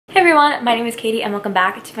everyone, my name is Katie and welcome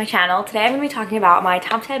back to my channel. Today I'm going to be talking about my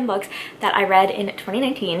top 10 books that I read in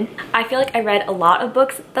 2019. I feel like I read a lot of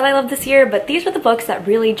books that I loved this year, but these were the books that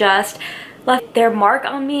really just left their mark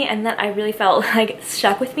on me and that I really felt like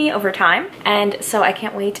stuck with me over time. And so I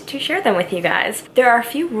can't wait to share them with you guys. There are a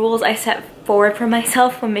few rules I set forward for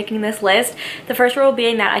myself when making this list. The first rule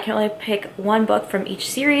being that I can only pick one book from each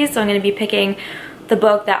series, so I'm going to be picking the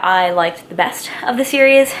book that I liked the best of the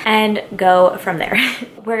series and go from there.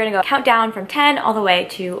 We're gonna go count down from 10 all the way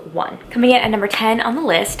to 1. Coming in at number 10 on the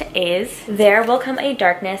list is There Will Come a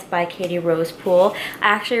Darkness by Katie Rose Poole. I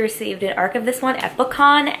actually received an ARC of this one at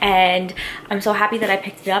BookCon and I'm so happy that I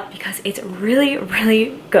picked it up because it's really,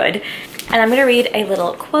 really good. And I'm gonna read a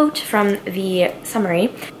little quote from the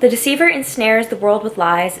summary. The deceiver ensnares the world with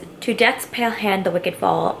lies, to death's pale hand the wicked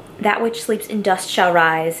fall. That which sleeps in dust shall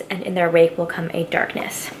rise, and in their wake will come a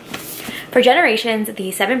darkness. For generations, the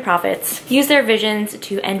 7 prophets used their visions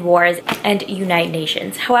to end wars and unite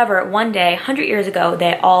nations. However, one day, 100 years ago,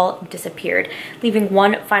 they all disappeared, leaving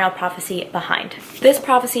one final prophecy behind. This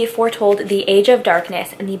prophecy foretold the age of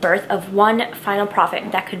darkness and the birth of one final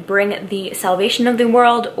prophet that could bring the salvation of the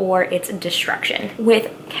world or its destruction. With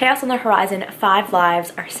chaos on the horizon, 5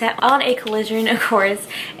 lives are set on a collision course: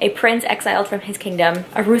 a prince exiled from his kingdom,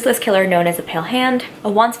 a ruthless killer known as the Pale Hand, a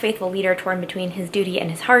once faithful leader torn between his duty and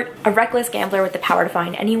his heart, a reckless gambler with the power to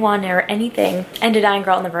find anyone or anything, and a dying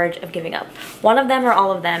girl on the verge of giving up. One of them or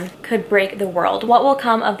all of them could break the world. What will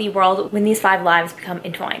come of the world when these 5 lives become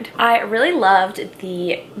entwined? I really loved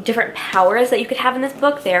the different powers that you could have in this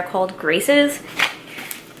book. They are called graces.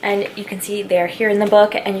 And you can see they're here in the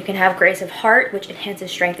book, and you can have Grace of Heart, which enhances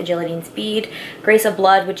strength, agility, and speed. Grace of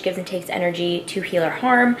Blood, which gives and takes energy to heal or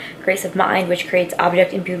harm. Grace of Mind, which creates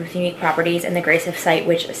object imbued with unique properties. And the Grace of Sight,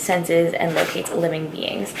 which senses and locates living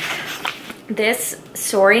beings. This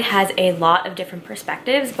story has a lot of different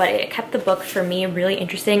perspectives, but it kept the book for me really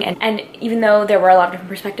interesting. And even though there were a lot of different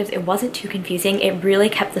perspectives, it wasn't too confusing. It really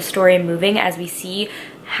kept the story moving as we see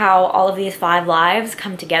how all of these 5 lives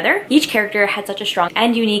come together. Each character had such a strong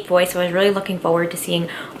and unique voice, so I was really looking forward to seeing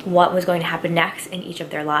what was going to happen next in each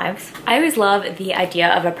of their lives. I always love the idea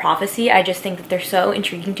of a prophecy. I just think that they're so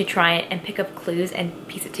intriguing to try and pick up clues and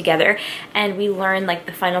piece it together. And we learn like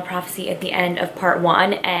the final prophecy at the end of part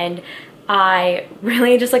 1, and I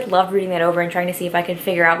really just like loved reading that over and trying to see if I could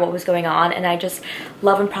figure out what was going on. And I just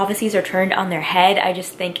love when prophecies are turned on their head. I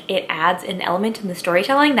just think it adds an element in the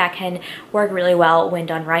storytelling that can work really well when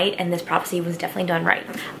done right, and this prophecy was definitely done right.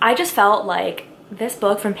 I just felt like this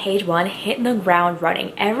book from page 1 hit the ground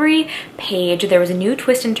running. Every page there was a new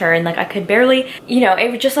twist and turn. Like I could barely,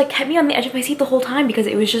 it just like kept me on the edge of my seat the whole time because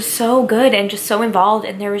it was just so good and just so involved,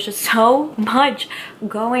 and there was just so much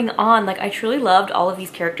going on. Like I truly loved all of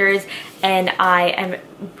these characters, and I am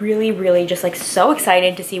really just like so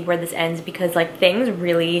excited to see where this ends because like things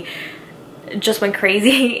really just went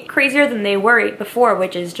crazy, crazier than they were before,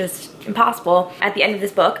 which is just impossible at the end of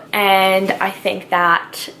this book. And I think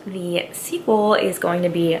that the sequel is going to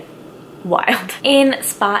be wild. In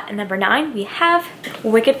spot number 9, we have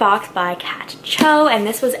Wicked Fox by Kat Cho, and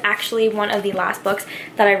this was actually one of the last books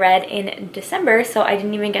that I read in December, so I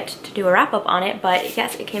didn't even get to do a wrap-up on it, but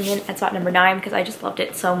yes, it came in at spot number 9 because I just loved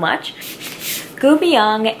it so much. Gu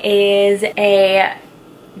Myung is a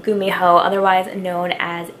Gumiho, otherwise known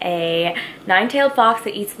as a 9-tailed fox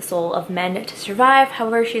that eats the soul of men to survive.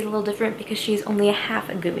 However, she's a little different because she's only a half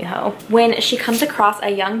a Gumiho. When she comes across a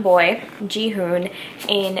young boy, Ji-hoon,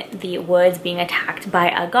 in the woods being attacked by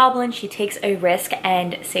a goblin, she takes a risk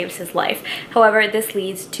and saves his life. However, this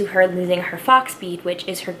leads to her losing her fox speed, which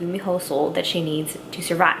is her Gumiho soul that she needs to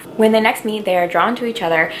survive. When they next meet, they are drawn to each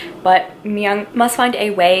other, but Myung must find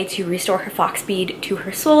a way to restore her fox speed to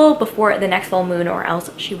her soul before the next full moon, or else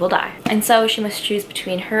she will die. And so she must choose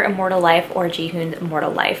between her immortal life or Ji-hoon's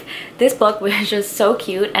immortal life. This book was just so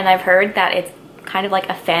cute, and I've heard that it's kind of like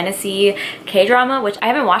a fantasy K-drama, which I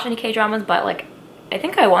haven't watched any K-dramas, but like I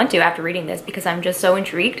think I want to after reading this because I'm just so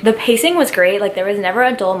intrigued. The pacing was great. Like there was never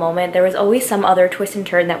a dull moment. There was always some other twist and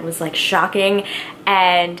turn that was like shocking,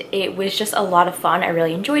 and it was just a lot of fun. I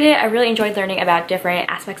really enjoyed it. I really enjoyed learning about different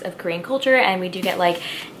aspects of Korean culture, and we do get like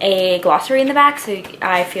a glossary in the back, so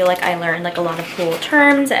I feel like I learned like a lot of cool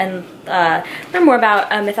terms and learn more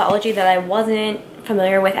about mythology that I wasn't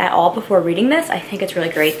familiar with at all before reading this. I think it's really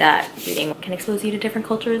great that reading can expose you to different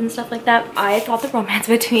cultures and stuff like that. I thought the romance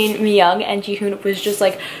between Myung and Ji-hoon was just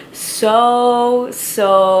like so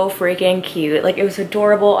freaking cute. Like it was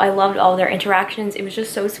adorable. I loved all their interactions. It was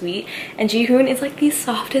just so sweet. And Ji-hoon is like the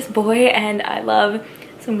softest boy, and I love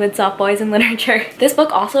some good soft boys in literature. This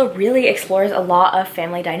book also really explores a lot of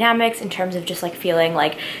family dynamics in terms of just like feeling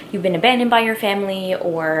like you've been abandoned by your family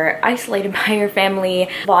or isolated by your family.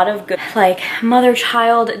 A lot of good like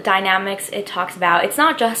mother-child dynamics it talks about. It's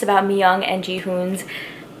not just about Mi-young and Ji-hoon's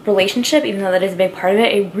relationship, even though that is a big part of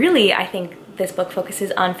it. It really, I think, this book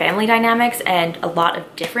focuses on family dynamics and a lot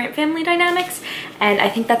of different family dynamics, and I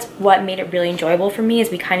think that's what made it really enjoyable for me,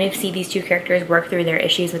 is we kind of see these two characters work through their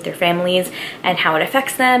issues with their families and how it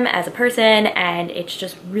affects them as a person, and it's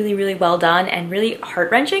just really, really well done and really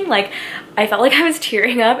heart-wrenching. Like, I felt like I was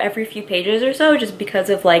tearing up every few pages or so just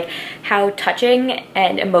because of like how touching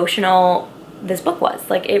and emotional this book was.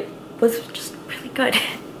 Like, it was just really good.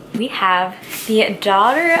 We have The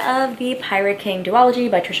Daughter of the Pirate King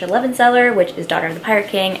duology by Trisha Levenseller, which is Daughter of the Pirate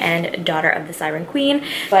King and Daughter of the Siren Queen.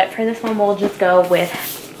 But for this one, we'll just go with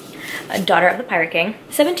Daughter of the Pirate King.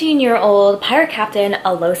 17-year-old pirate captain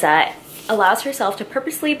Alosa allows herself to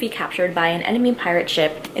purposely be captured by an enemy pirate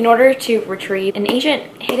ship in order to retrieve an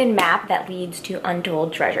ancient hidden map that leads to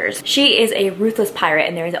untold treasures. She is a ruthless pirate,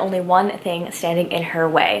 and there is only one thing standing in her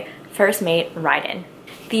way: first mate Raiden.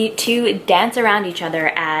 The two dance around each other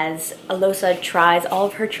as Alosa tries all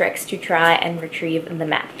of her tricks to try and retrieve the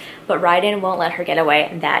map, but Raiden won't let her get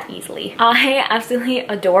away that easily. I absolutely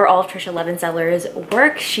adore all of Trisha Levenseller's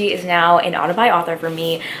work. She is now an auto-buy author for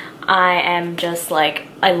me. I am just like,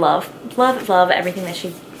 I love everything that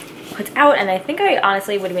she puts out, and I think I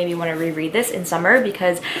honestly would maybe want to reread this in summer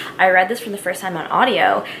because I read this for the first time on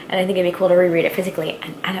audio, and I think it'd be cool to reread it physically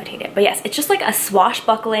and annotate it. But yes, it's just like a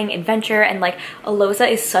swashbuckling adventure, and like Alosa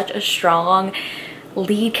is such a strong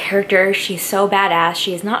lead character. She's so badass.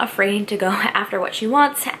 She is not afraid to go after what she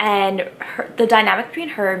wants, and the dynamic between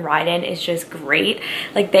her and Raiden is just great.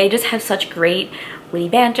 Like, they just have such great witty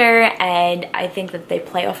banter, and I think that they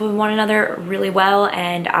play off of one another really well,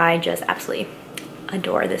 and I just absolutely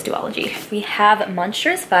adore this duology. We have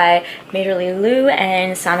Monstrous by Major Lee Liu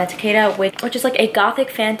and Sana Takeda, which is like a gothic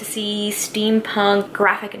fantasy steampunk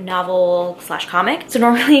graphic novel slash comic. So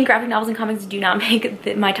normally graphic novels and comics do not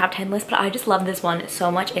make my top 10 list, but I just love this one so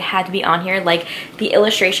much. It had to be on here. Like, the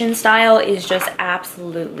illustration style is just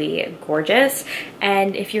absolutely gorgeous,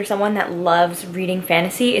 and if you're someone that loves reading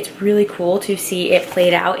fantasy, it's really cool to see it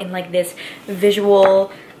played out in like this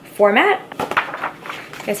visual format.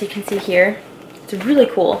 As you can see here, it's really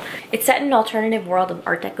cool. It's set in an alternative world of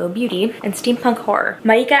Art Deco beauty and steampunk horror.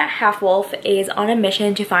 Maika Half-Wolf is on a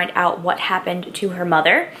mission to find out what happened to her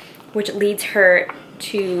mother, which leads her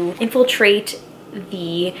to infiltrate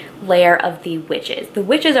the lair of the witches. The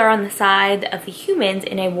witches are on the side of the humans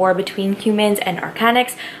in a war between humans and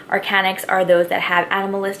Arcanics. Arcanics are those that have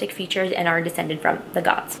animalistic features and are descended from the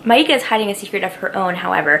gods. Maika is hiding a secret of her own,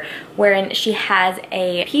 however, wherein she has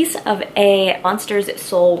a piece of a monster's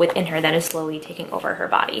soul within her that is slowly taking over her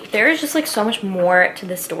body. There is just like so much more to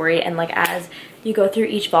the story, and like as you go through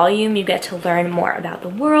each volume, you get to learn more about the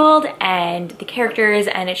world and the characters,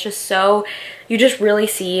 and it's just so, you just really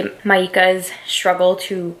see Maika's struggle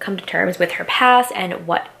to come to terms with her past and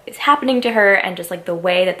what is happening to her, and just like the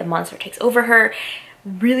way that the monster takes over her.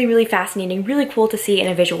 Really, really fascinating, really cool to see in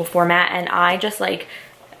a visual format, and I just like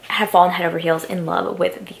have fallen head over heels in love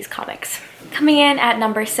with these comics. Coming in at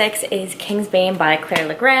number 6 is Kingsbane by Claire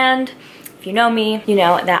Legrand. If you know me, you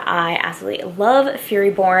know that I absolutely love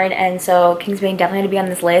Furyborn, and so Kingsbane definitely had to be on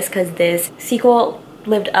this list because this sequel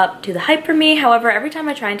lived up to the hype for me. However, every time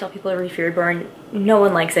I try and tell people to read Furyborn, no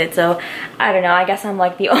one likes it, so I don't know, I guess I'm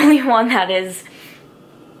like the only one that is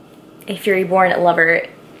a Furyborn lover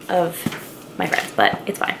of my friends, but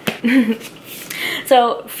it's fine.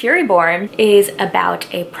 So Furyborn is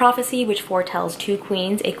about a prophecy which foretells 2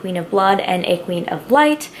 queens, a queen of blood and a queen of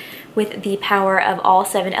light, with the power of all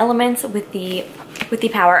 7 elements, with the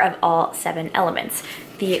power of all 7 elements.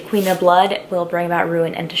 The Queen of Blood will bring about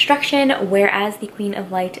ruin and destruction, whereas the Queen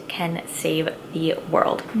of Light can save the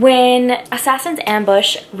world. When assassins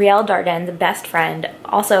ambush Riel Darden's best friend,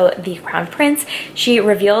 also the Crown Prince, she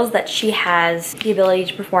reveals that she has the ability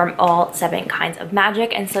to perform all 7 kinds of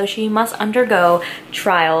magic, and so she must undergo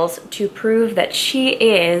trials to prove that she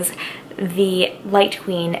is the Light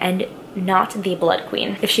Queen and not the Blood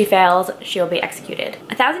Queen. If she fails, she'll be executed.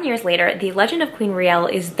 1,000 years later, the legend of Queen Riel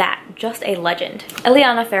is that, just a legend.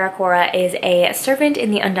 Eliana Farracora is a servant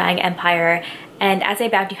in the Undying Empire, and as a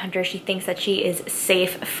bounty hunter, she thinks that she is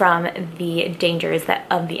safe from the dangers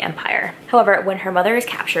of the Empire. However, when her mother is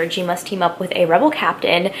captured, she must team up with a rebel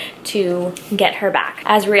captain to get her back.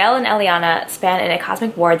 As Riel and Eliana span in a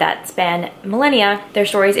cosmic war that span millennia, their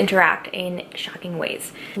stories interact in shocking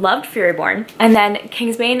ways. Loved Furyborn, and then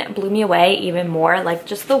Kingsbane blew me away even more. Like,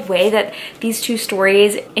 just the way that these two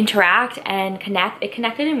stories interact and connect, it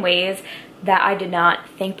connected in ways that I did not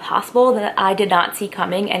think possible, that I did not see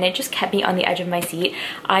coming, and it just kept me on the edge of my seat.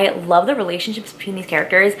 I love the relationships between these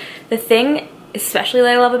characters. The thing especially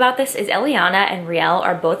that I love about this is Eliana and Riel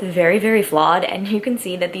are both very, very flawed, and you can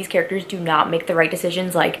see that these characters do not make the right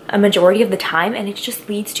decisions like a majority of the time, and it just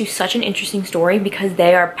leads to such an interesting story because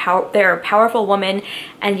they're a powerful woman,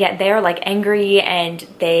 and yet they are like angry and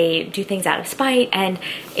they do things out of spite, and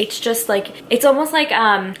it's just like, it's almost like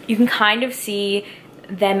you can kind of see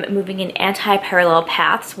them moving in anti-parallel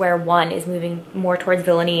paths where one is moving more towards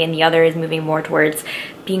villainy and the other is moving more towards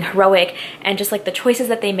being heroic, and just like the choices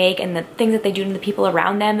that they make and the things that they do to the people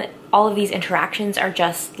around them, all of these interactions are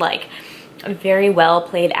just like very well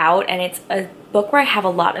played out, and it's a book where I have a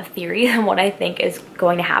lot of theories on what I think is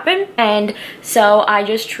going to happen. And so I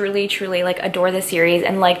just truly like adore this series,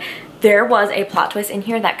 and like there was a plot twist in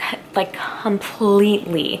here that like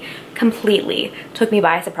completely took me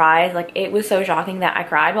by surprise. Like, it was so shocking that I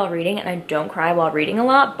cried while reading, and I don't cry while reading a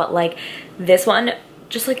lot, but like this one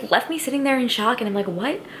just like left me sitting there in shock, and I'm like,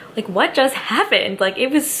 what just happened? Like, it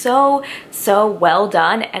was so well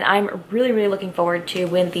done, and I'm really looking forward to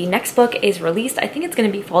when the next book is released. I think it's gonna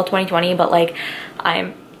be fall 2020, but like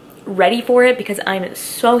I'm ready for it because I'm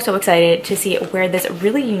so excited to see where this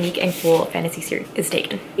really unique and cool fantasy series is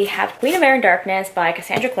taken. We have Queen of Air and Darkness by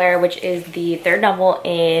Cassandra Clare, which is the third novel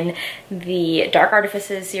in the Dark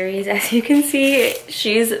Artifices series. As you can see,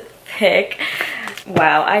 she's thick.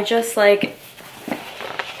 Wow, I just like,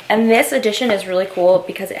 and this edition is really cool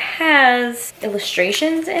because it has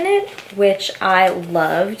illustrations in it, which I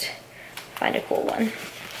loved. Find a cool one.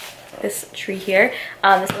 This tree here.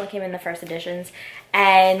 This one came in the first editions,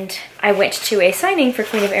 and I went to a signing for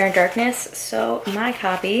Queen of Air and Darkness, so my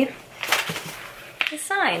copy is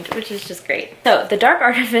signed, which is just great. So the Dark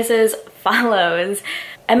Artifices follows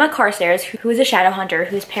Emma Carstairs, who is a shadow hunter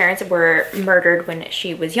whose parents were murdered when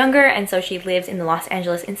she was younger, and so she lives in the Los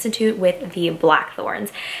Angeles Institute with the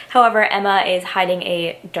Blackthorns. However, Emma is hiding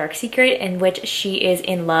a dark secret in which she is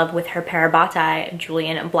in love with her Parabatai,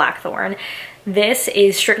 Julian Blackthorn. This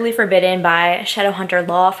is strictly forbidden by Shadowhunter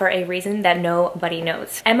law for a reason that nobody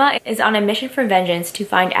knows. Emma is on a mission for vengeance to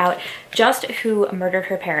find out just who murdered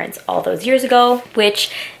her parents all those years ago,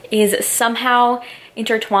 which is somehow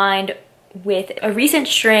intertwined with a recent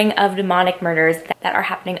string of demonic murders that are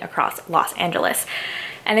happening across Los Angeles.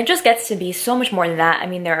 And it just gets to be so much more than that. I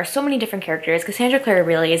mean, there are so many different characters. Cassandra Clare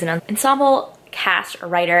really is an ensemble cast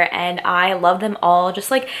writer, and I love them all. Just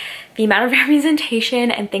like the amount of representation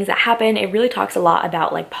and things that happen, it really talks a lot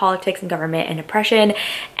about like politics and government and oppression,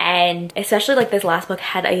 and especially like this last book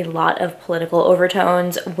had a lot of political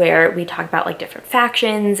overtones where we talk about like different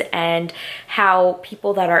factions and how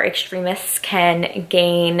people that are extremists can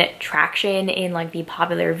gain traction in like the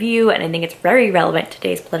popular view, and I think it's very relevant to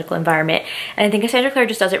today's political environment. And I think Cassandra Clare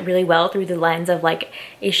just does it really well through the lens of like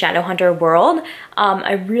a Shadowhunter world.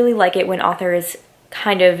 I really like it when authors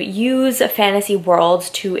kind of use fantasy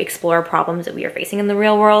worlds to explore problems that we are facing in the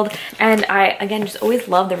real world. And I, again, just always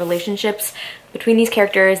love the relationships between these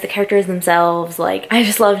characters, the characters themselves. Like, I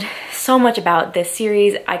just loved so much about this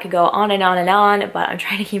series. I could go on and on and on, but I'm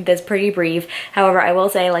trying to keep this pretty brief. However, I will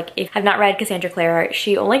say, like, if I've not read Cassandra Clare,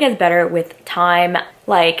 she only gets better with time.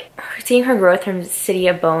 Like, seeing her growth from City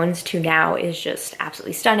of Bones to now is just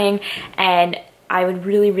absolutely stunning, and I would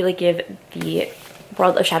really give the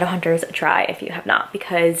World of Shadowhunters a try if you have not,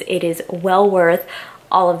 because it is well worth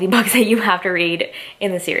all of the books that you have to read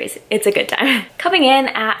in the series. It's a good time. Coming in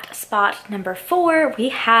at spot number 4, we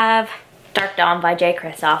have Dark Dawn by Jay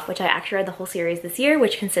Kristoff, which I actually read the whole series this year,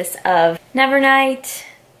 which consists of Nevernight,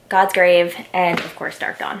 God's Grave, and of course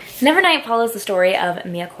Dark Dawn. Nevernight follows the story of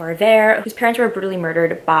Mia Corvair, whose parents were brutally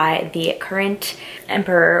murdered by the current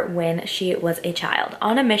emperor when she was a child.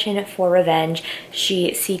 On a mission for revenge,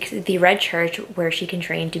 she seeks the Red Church, where she can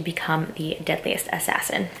train to become the deadliest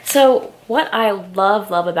assassin. So what I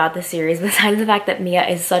love about this series, besides the fact that Mia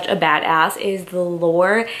is such a badass, is the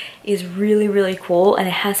lore is really cool, and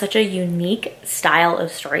it has such a unique style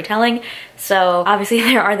of storytelling. So obviously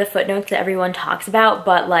there are the footnotes that everyone talks about,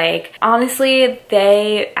 but like honestly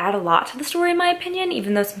they add a lot to the story in my opinion,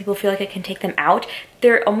 even though some people feel like I can take them out.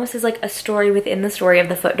 There almost is like a story within the story of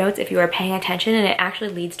the footnotes if you are paying attention, and it actually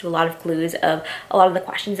leads to a lot of clues of a lot of the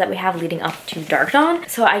questions that we have leading up to Dark Dawn.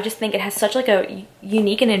 So I just think it has such like a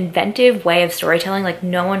unique and inventive way of storytelling. Like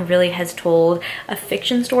no one really has told a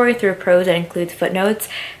fiction story through prose that includes footnotes,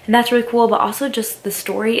 and that's really cool. But also just the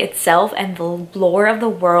story itself and the lore of the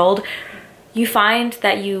world. You find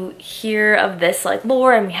that you hear of this like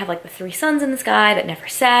lore, and we have like the 3 suns in the sky that never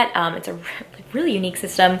set. It's a really unique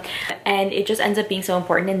system, and it just ends up being so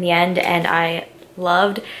important in the end. And I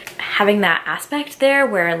loved having that aspect there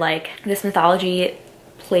where like this mythology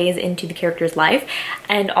plays into the character's life.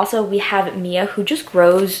 And also we have Mia, who just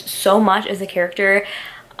grows so much as a character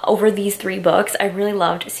over these 3 books. I really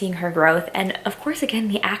loved seeing her growth, and of course again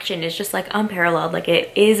the action is just like unparalleled. Like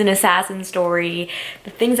it is an assassin story. The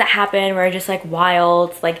things that happen were just like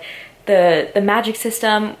wild. Like the magic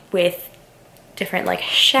system with different like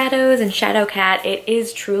shadows and shadow cat, it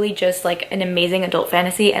is truly just like an amazing adult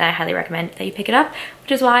fantasy, and I highly recommend that you pick it up,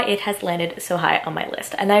 which is why it has landed so high on my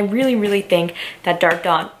list. And I really think that Dark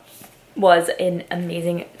Dawn was an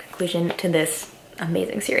amazing conclusion to this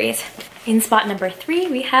amazing series. In spot number 3,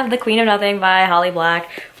 we have The Queen of Nothing by Holly Black,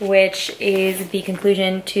 which is the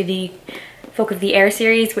conclusion to the Folk of the Air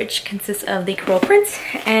series, which consists of The Cruel Prince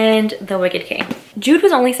and The Wicked King. Jude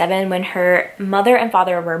was only 7 when her mother and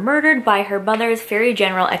father were murdered by her mother's fairy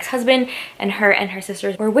general ex-husband, and her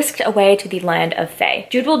sisters were whisked away to the land of Fae.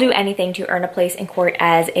 Jude will do anything to earn a place in court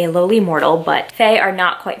as a lowly mortal, but Fae are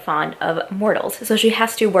not quite fond of mortals, so she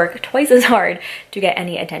has to work twice as hard to get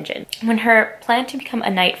any attention. When her plan to become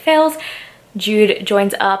a knight fails, Jude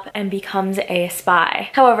joins up and becomes a spy.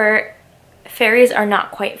 However, fairies are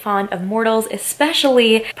not quite fond of mortals,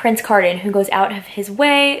 especially Prince Cardan, who goes out of his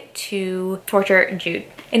way to torture Jude.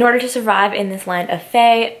 In order to survive in this land of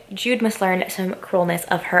Fae, Jude must learn some cruelness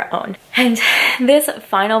of her own. And this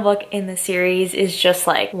final book in the series is just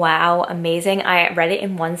like, wow, amazing. I read it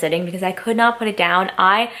in one sitting because I could not put it down.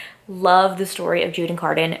 I love the story of Jude and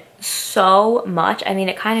Cardan so much. I mean,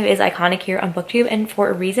 it kind of is iconic here on BookTube, and for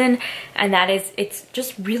a reason, and that is it's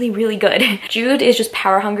just really good. Jude is just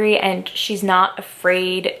power hungry, and she's not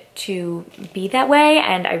afraid to be that way,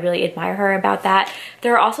 and I really admire her about that.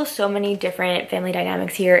 There are also so many different family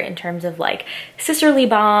dynamics here in terms of like sisterly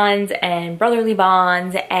bonds and brotherly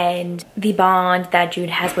bonds, and the bond that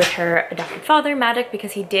Jude has with her adopted father, Magic,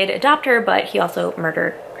 because he did adopt her, but he also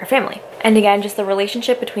murdered her family. And again, just the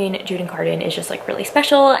relationship between Jude and Cardan is just like really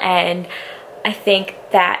special, and I think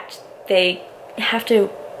that they have to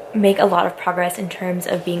make a lot of progress in terms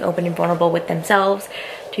of being open and vulnerable with themselves,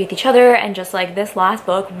 with each other, and just like this last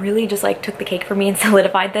book really just like took the cake for me and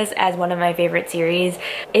solidified this as one of my favorite series.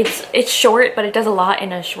 It's short, but it does a lot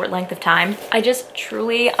in a short length of time. I just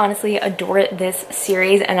truly honestly adore this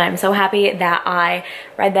series, and I'm so happy that I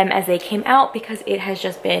read them as they came out because it has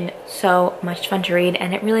just been so much fun to read,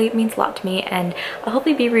 and it really means a lot to me, and I'll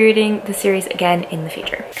hopefully be rereading the series again in the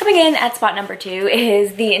future. Coming in at spot number 2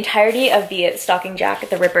 is the entirety of the Stalking Jack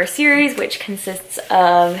the Ripper series, which consists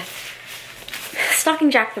of Stalking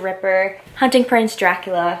Jack the Ripper, Hunting Prince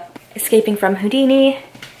Dracula, Escaping from Houdini,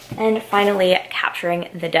 and finally Capturing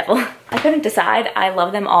the Devil. I couldn't decide. I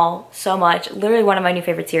love them all so much. Literally one of my new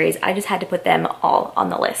favorite series. I just had to put them all on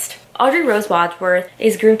the list. Audrey Rose Wadsworth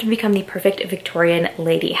is groomed to become the perfect Victorian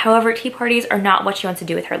lady. However, tea parties are not what she wants to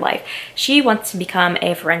do with her life. She wants to become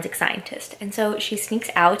a forensic scientist, and so she sneaks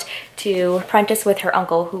out to apprentice with her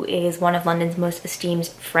uncle, who is one of London's most esteemed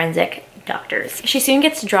forensic doctors. She soon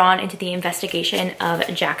gets drawn into the investigation of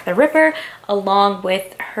Jack the Ripper, along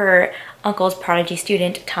with her uncle's prodigy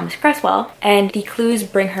student, Thomas Cresswell, and the clues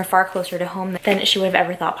bring her far closer to home than she would have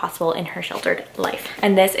ever thought possible in her sheltered life.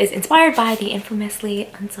 And this is inspired by the infamously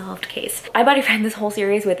unsolved case. I buddy read this whole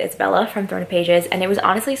series with Isabella from Throne of Pages, and it was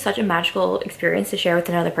honestly such a magical experience to share with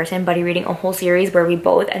another person, buddy reading a whole series where we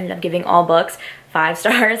both ended up giving all books 5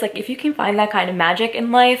 stars. Like, if you can find that kind of magic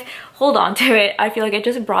in life, hold on to it. I feel like it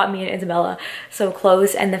just brought me and Isabella so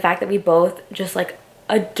close, and the fact that we both just like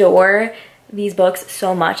adore these books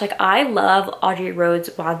so much. Like, I love Audrey Rose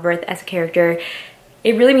Wadsworth as a character.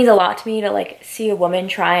 It really means a lot to me to like see a woman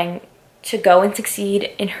trying to go and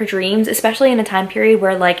succeed in her dreams, especially in a time period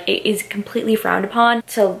where like it is completely frowned upon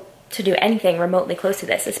to do anything remotely close to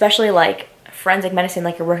this, especially like forensic medicine,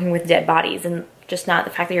 like you're working with dead bodies, and just not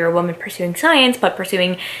the fact that you're a woman pursuing science, but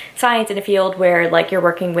pursuing science in a field where like you're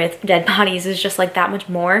working with dead bodies is just like that much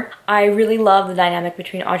more. I really love the dynamic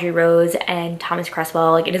between Audrey Rose and Thomas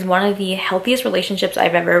Cresswell. Like, it is one of the healthiest relationships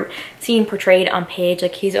I've ever seen portrayed on page.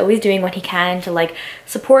 Like, he's always doing what he can to like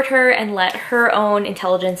support her and let her own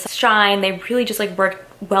intelligence shine. They really just like work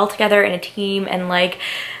well together in a team, and like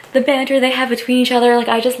the banter they have between each other, like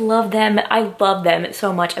I just love them. I love them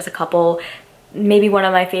so much as a couple. Maybe one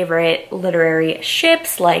of my favorite literary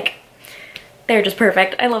ships. Like, they're just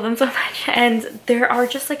perfect. I love them so much. And there are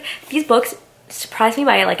just like, these books surprised me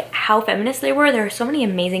by like how feminist they were. There are so many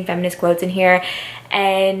amazing feminist quotes in here,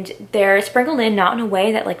 and they're sprinkled in not in a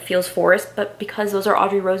way that like feels forced, but because those are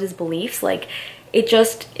Audrey Rose's beliefs, like it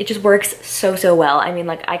just works so well. I mean,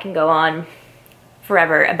 like I can go on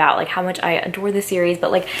forever about like how much I adore this series,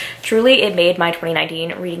 but like truly it made my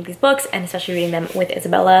 2019 reading these books, and especially reading them with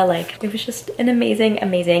Isabella, like it was just an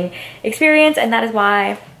amazing experience, and that is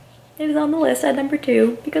why it is on the list at number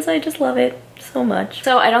 2, because I just love it so much.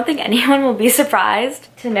 So I don't think anyone will be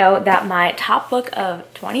surprised to know that my top book of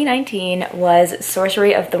 2019 was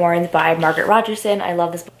Sorcery of Thorns by Margaret Rogerson. I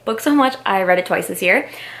love this book so much. I read it twice this year.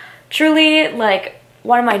 Truly like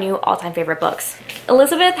one of my new all-time favorite books.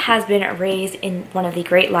 Elizabeth has been raised in one of the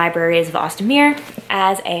great libraries of Austinmere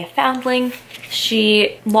as a foundling.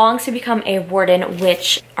 She longs to become a warden,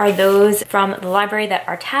 which are those from the library that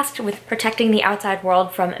are tasked with protecting the outside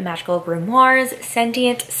world from magical grimoires,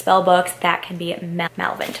 sentient spell books that can be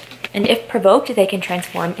malevolent. And if provoked, they can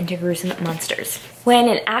transform into gruesome monsters. When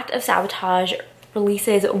an act of sabotage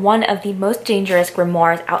releases one of the most dangerous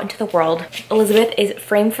grimoires out into the world, Elizabeth is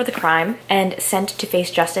framed for the crime and sent to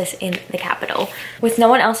face justice in the capital. With no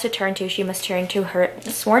one else to turn to, she must turn to her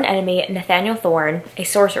sworn enemy, Nathaniel Thorne, a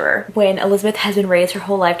sorcerer, when Elizabeth has been raised her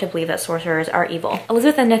whole life to believe that sorcerers are evil.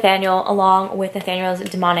 Elizabeth and Nathaniel, along with Nathaniel's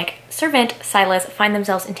demonic servant, Silas, find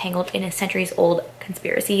themselves entangled in a centuries-old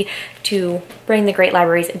conspiracy to bring the great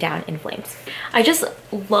libraries down in flames. I just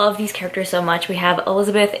love these characters so much. We have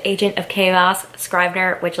Elizabeth, Agent of Chaos,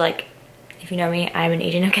 Scrivener, which like, if you know me, I'm an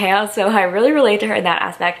agent of chaos, so I really relate to her in that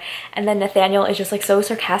aspect. And then Nathaniel is just like so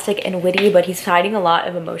sarcastic and witty, but he's hiding a lot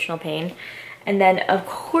of emotional pain. And then of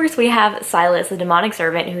course we have Silas, the demonic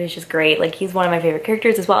servant, who is just great. Like, he's one of my favorite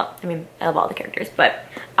characters as well. I mean, I love all the characters, but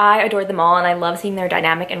I adored them all, and I love seeing their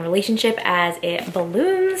dynamic and relationship as it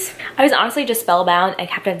balloons. I was honestly just spellbound and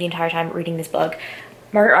captivated the entire time reading this book.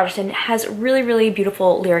 Margaret Rogerson has really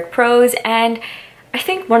beautiful lyric prose, and I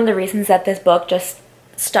think one of the reasons that this book just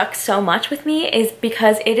stuck so much with me is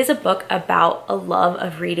because it is a book about a love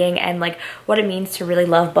of reading and like what it means to really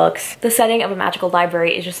love books. The setting of a magical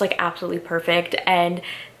library is just like absolutely perfect, and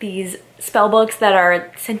these spell books that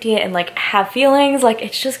are sentient and like have feelings, like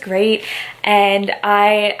it's just great. And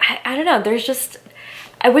I don't know, there's just,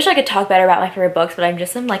 I wish I could talk better about my favorite books, but I'm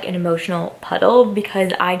just in like an emotional puddle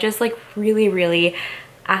because I just like really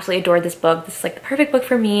absolutely adored this book. This is like the perfect book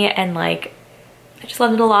for me, and like I just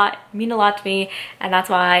loved it a lot, mean a lot to me, and that's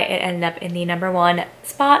why it ended up in the #1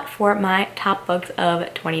 spot for my top books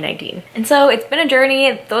of 2019. And so it's been a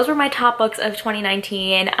journey. Those were my top books of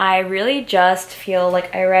 2019. I really just feel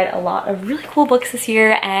like I read a lot of really cool books this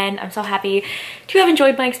year, and I'm so happy to have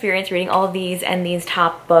enjoyed my experience reading all of these and these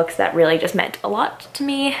top books that really just meant a lot to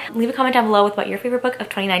me. Leave a comment down below with what your favorite book of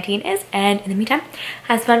 2019 is, and in the meantime,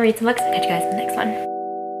 have fun, read some books, and catch you guys in the next one.